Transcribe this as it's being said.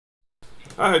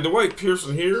Hi, Dwight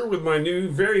Pearson here with my new,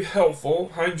 very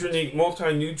helpful Hydronique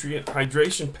Multi-Nutrient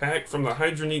Hydration Pack from the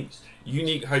Hydronique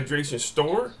Unique Hydration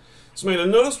Store. It's made a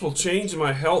noticeable change in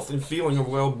my health and feeling of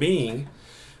well-being.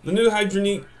 The new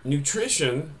Hydronique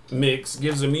Nutrition Mix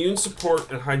gives immune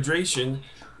support and hydration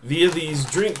via these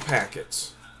drink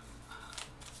packets.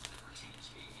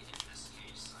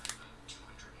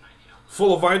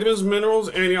 Full of vitamins, minerals,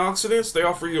 antioxidants, they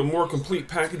offer you a more complete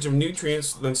package of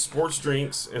nutrients than sports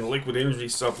drinks and liquid energy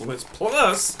supplements.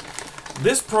 Plus,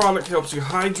 this product helps you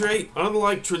hydrate,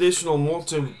 unlike traditional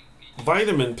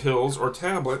multivitamin pills or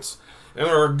tablets, and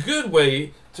are a good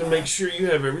way to make sure you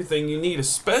have everything you need,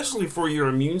 especially for your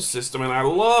immune system. And I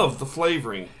love the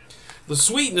flavoring. The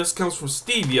sweetness comes from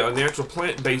stevia, a natural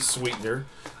plant-based sweetener,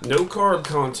 no carb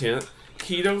content,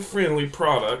 keto-friendly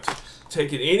product.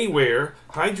 Take it anywhere.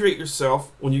 Hydrate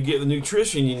yourself when you get the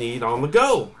nutrition you need on the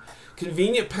go.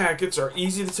 Convenient packets are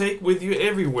easy to take with you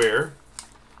everywhere.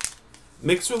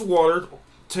 Mix with water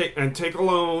take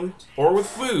alone or with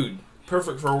food.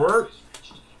 Perfect for work,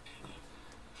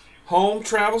 home,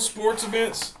 travel, sports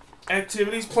events,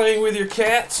 activities, playing with your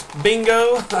cats,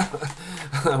 bingo,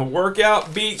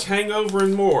 workout, beach, hangover,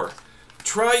 and more.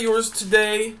 Try yours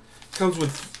today. Comes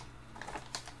with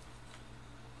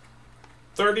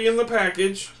 30 in the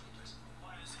package,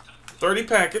 30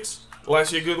 packets,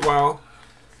 last you a good while.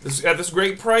 At this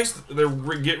great price,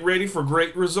 get ready for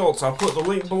great results. I'll put the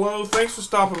link below. Thanks for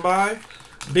stopping by.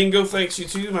 Bingo thanks you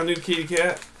too, my new kitty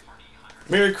cat.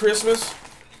 Merry Christmas,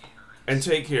 and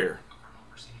take care.